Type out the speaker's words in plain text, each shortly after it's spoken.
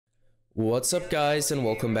What's up guys, and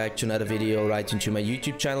welcome back to another video right into my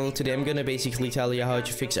YouTube channel. Today I'm gonna basically tell you how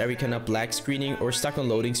to fix every kind of black screening or stuck on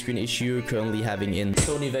loading screen issue you're currently having in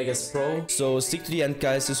Sony Vegas Pro. So stick to the end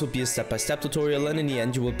guys, this will be a step-by-step tutorial, and in the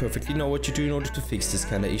end you will perfectly know what to do in order to fix this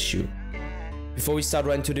kind of issue. Before we start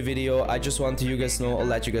right into the video, I just want to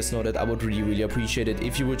let you guys know that I would really appreciate it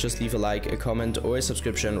if you would just leave a like, a comment or a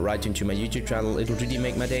subscription right into my YouTube channel. It would really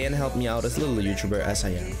make my day and help me out as a little YouTuber as I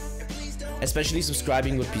am. Especially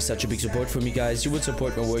subscribing would be such a big support for me guys. You would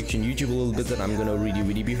support my work on YouTube a little bit, and I'm gonna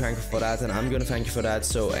really be thankful for that, and I'm gonna thank you for that.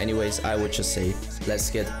 So anyways, I would just say let's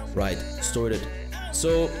get right started.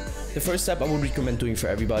 So the first step I would recommend doing for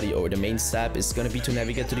everybody, or the main step, is gonna be to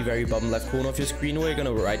navigate to the very bottom left corner of your screen, where you're gonna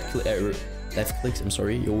left click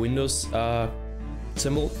your Windows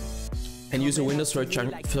symbol, and use a Windows search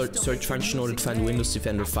function in order to find Windows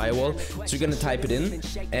Defender Firewall. So you're gonna type it in,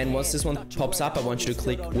 and once this one pops up, I want you to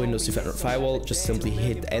click Windows Defender Firewall. Just simply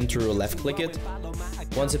hit enter or left click it.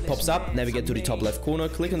 Once it pops up, navigate to the top left corner,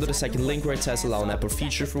 click onto the second link where it says allow an app or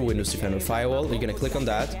feature for Windows Defender Firewall. You're gonna click on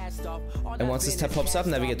that, and once this tab pops up,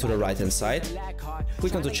 navigate to the right hand side,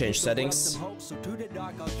 click onto change settings,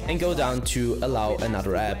 and go down to allow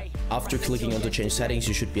another app. After clicking onto change settings,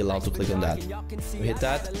 you should be allowed to click on that. You hit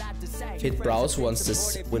that, hit browse once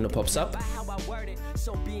this window pops up,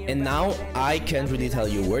 and now I can't really tell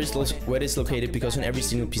you where it's located, because on every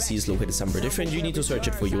single PC is located somewhere different. You need to search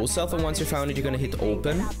it for yourself, and once you found it, you're gonna hit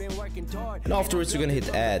open, and afterwards you're gonna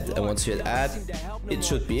hit add, and once you hit add, it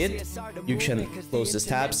should be it. You can close these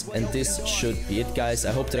tabs, and this should be it guys.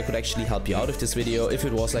 I hope that I could actually help you out with this video. If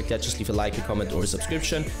it was like that, just leave a like, a comment or a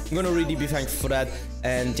subscription. I'm gonna really be thankful for that.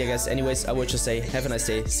 And yeah guys, anyways, I would just say have a nice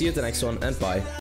day, see you at the next one, and bye.